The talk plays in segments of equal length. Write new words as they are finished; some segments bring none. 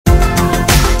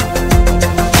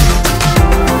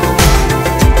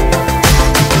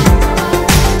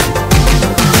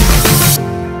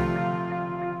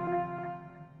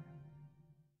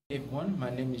everyone. My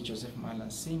name is Joseph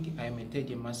Nsingi. I am a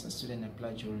third-year master's student in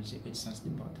Applied Geology at Science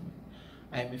Department.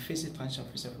 I am a physics transition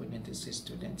officer for dentistry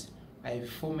students. I have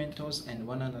 4 mentors and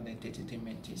 133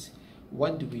 mentees.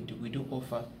 What do? We do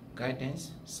offer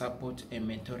guidance, support, and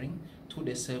mentoring to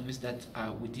the services that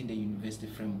are within the university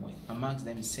framework. Amongst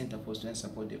them is Center for Student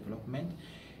Support Development,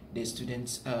 the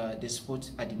students, the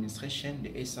sports administration, the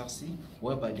SRC,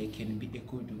 whereby they can be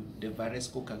equipped with the various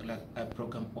co-curricular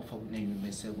program offered in the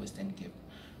University of Western Cape.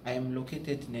 I am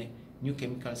located in a new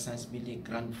chemical science building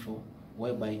ground floor,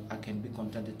 whereby I can be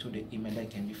contacted to the email that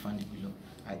can be found below.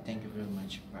 I thank you very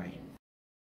much. Bye.